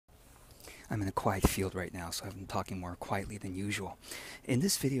I'm in a quiet field right now, so I'm talking more quietly than usual. In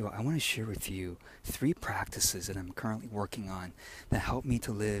this video, I want to share with you 3 practices that I'm currently working on that help me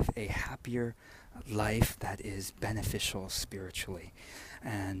to live a happier life that is beneficial spiritually.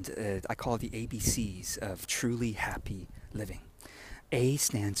 And I call it the ABCs of truly happy living. A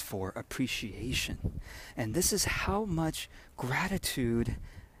stands for appreciation. And this is how much gratitude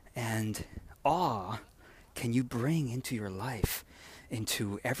and awe can you bring into your life,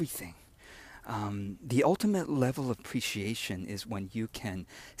 into everything. The ultimate level of appreciation is when you can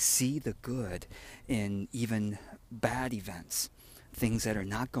see the good in even bad events, things that are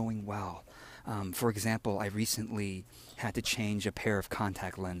not going well. For example, I recently had to change a pair of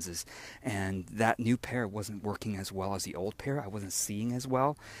contact lenses, and that new pair wasn't working as well as the old pair. I wasn't seeing as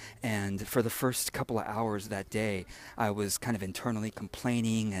well, and for the first couple of hours that day, I was kind of internally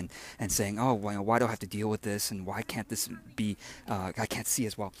complaining and saying, oh, well, why do I have to deal with this, and why can't this be, I can't see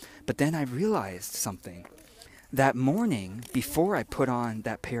as well. But then I realized something. That morning, before I put on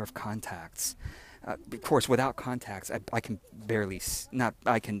that pair of contacts, of course, without contacts, I can barely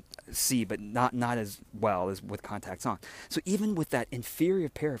I can see, but not as well as with contacts on. So even with that inferior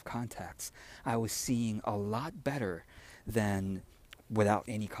pair of contacts, I was seeing a lot better than without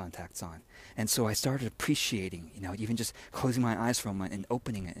any contacts on. And so I started appreciating, even just closing my eyes for a moment and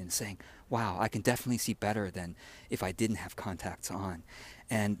opening it and saying, wow, I can definitely see better than if I didn't have contacts on.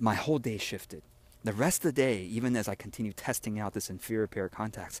 And my whole day shifted. The rest of the day, even as I continued testing out this inferior pair of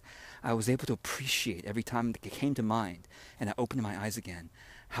contacts, I was able to appreciate every time it came to mind and I opened my eyes again,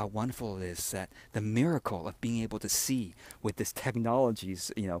 how wonderful it is that the miracle of being able to see with this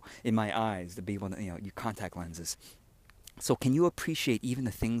technologies, in my eyes, to be able to, your contact lenses. So can you appreciate even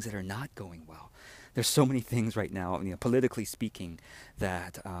the things that are not going well? There's so many things right now, politically speaking,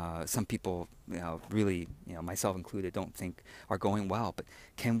 that some people, really, myself included, don't think are going well. But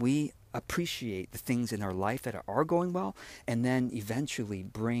can we appreciate the things in our life that are going well, and then eventually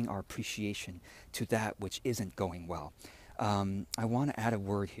bring our appreciation to that which isn't going well? I want to add a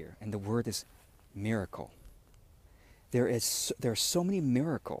word here, and the word is miracle. There are so many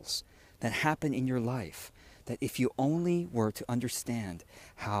miracles that happen in your life that if you only were to understand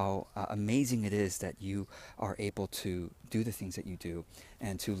how amazing it is that you are able to do the things that you do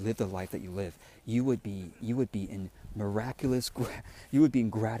and to live the life that you live, you would be in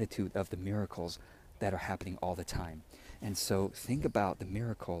gratitude of the miracles that are happening all the time. And so think about the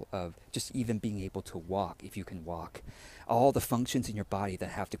miracle of just even being able to walk, if you can walk. All the functions in your body that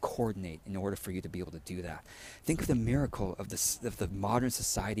have to coordinate in order for you to be able to do that. Think of the miracle of the modern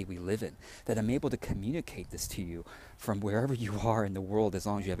society we live in, that I'm able to communicate this to you from wherever you are in the world, as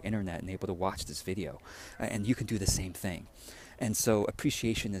long as you have internet and able to watch this video. And you can do the same thing. And so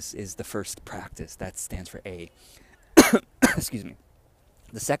appreciation is the first practice. That stands for A. Excuse me.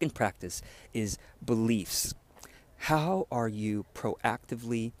 The second practice is beliefs. How are you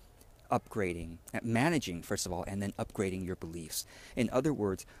proactively upgrading, managing, first of all, and then upgrading your beliefs? In other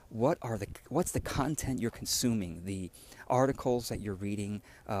words, what's the content you're consuming, the articles that you're reading,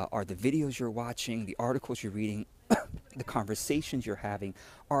 are the videos you're watching, the articles you're reading, the conversations you're having,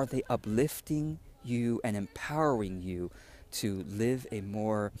 are they uplifting you and empowering you to live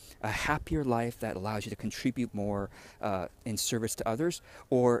a happier life that allows you to contribute more in service to others?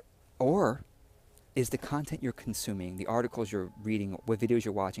 Or is the content you're consuming, the articles you're reading, what videos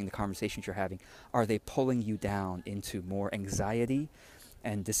you're watching, the conversations you're having, are they pulling you down into more anxiety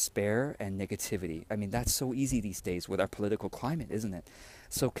and despair and negativity? I mean, that's so easy these days with our political climate, isn't it?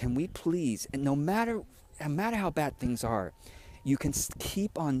 So can we please, and no matter how bad things are, you can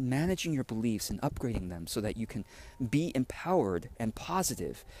keep on managing your beliefs and upgrading them so that you can be empowered and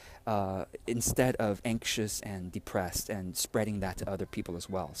positive instead of anxious and depressed, and spreading that to other people as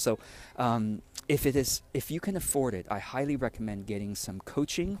well. So if you can afford it, I highly recommend getting some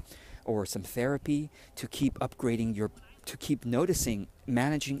coaching or some therapy to keep noticing,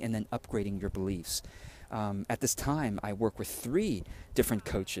 managing, and then upgrading your beliefs. At this time, I work with 3 different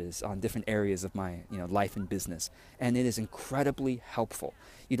coaches on different areas of my life and business, and it is incredibly helpful.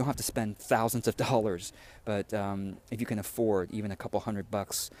 You don't have to spend thousands of dollars, but if you can afford even a couple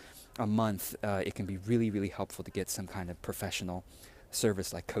 $100 a month, it can be really, really helpful to get some kind of professional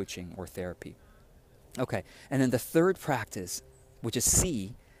service like coaching or therapy. Okay, and then the third practice, which is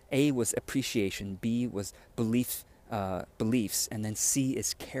C. A was appreciation, B was beliefs, and then C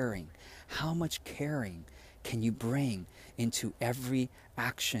is caring. How much caring can you bring into every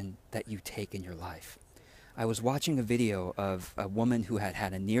action that you take in your life? I was watching a video of a woman who had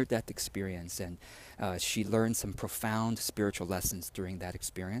had a near-death experience, and she learned some profound spiritual lessons during that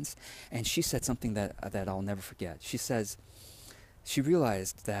experience. And she said something that I'll never forget. She says, she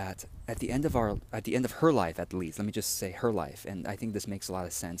realized that at the end of her life, at least, let me just say her life, and I think this makes a lot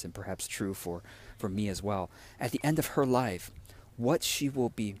of sense and perhaps true for me as well. At the end of her life, what she will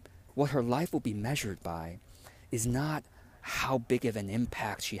be what her life will be measured by is not how big of an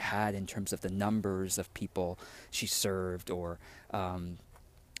impact she had in terms of the numbers of people she served, or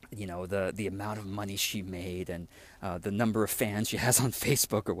the amount of money she made, and the number of fans she has on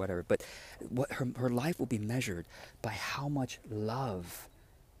Facebook or whatever. But what her life will be measured by how much love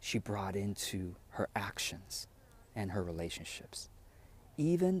she brought into her actions and her relationships.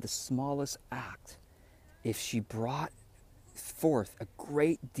 Even the smallest act, if she brought forth a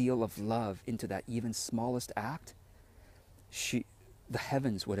great deal of love into that even smallest act, she the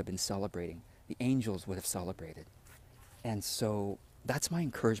heavens would have been celebrating, the angels would have celebrated. And so that's my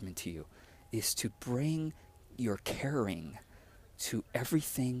encouragement to you, is to bring your caring to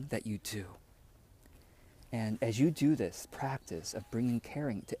everything that you do. And as you do this practice of bringing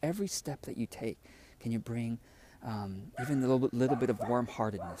caring to every step that you take, can you bring even a little bit of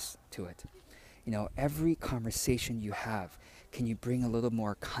warm-heartedness to it? Every conversation you have, can you bring a little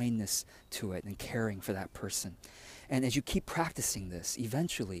more kindness to it and caring for that person? And as you keep practicing this,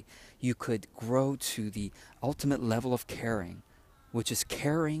 eventually you could grow to the ultimate level of caring, which is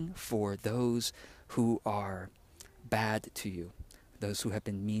caring for those who are bad to you, those who have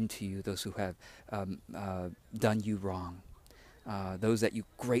been mean to you, those who have done you wrong, those that you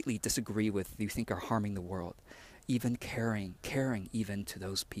greatly disagree with, you think are harming the world. Even caring even to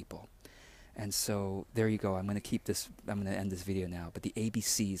those people. And so there you go. I'm going to end this video now. But the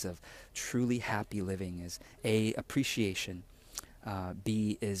ABCs of truly happy living is A, appreciation.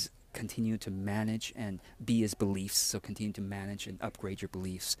 B is continue to manage, and B is beliefs. So continue to manage and upgrade your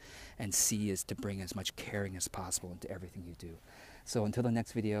beliefs. And C is to bring as much caring as possible into everything you do. So until the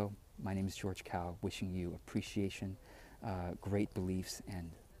next video, my name is George Kao, wishing you appreciation, great beliefs,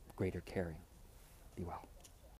 and greater caring. Be well.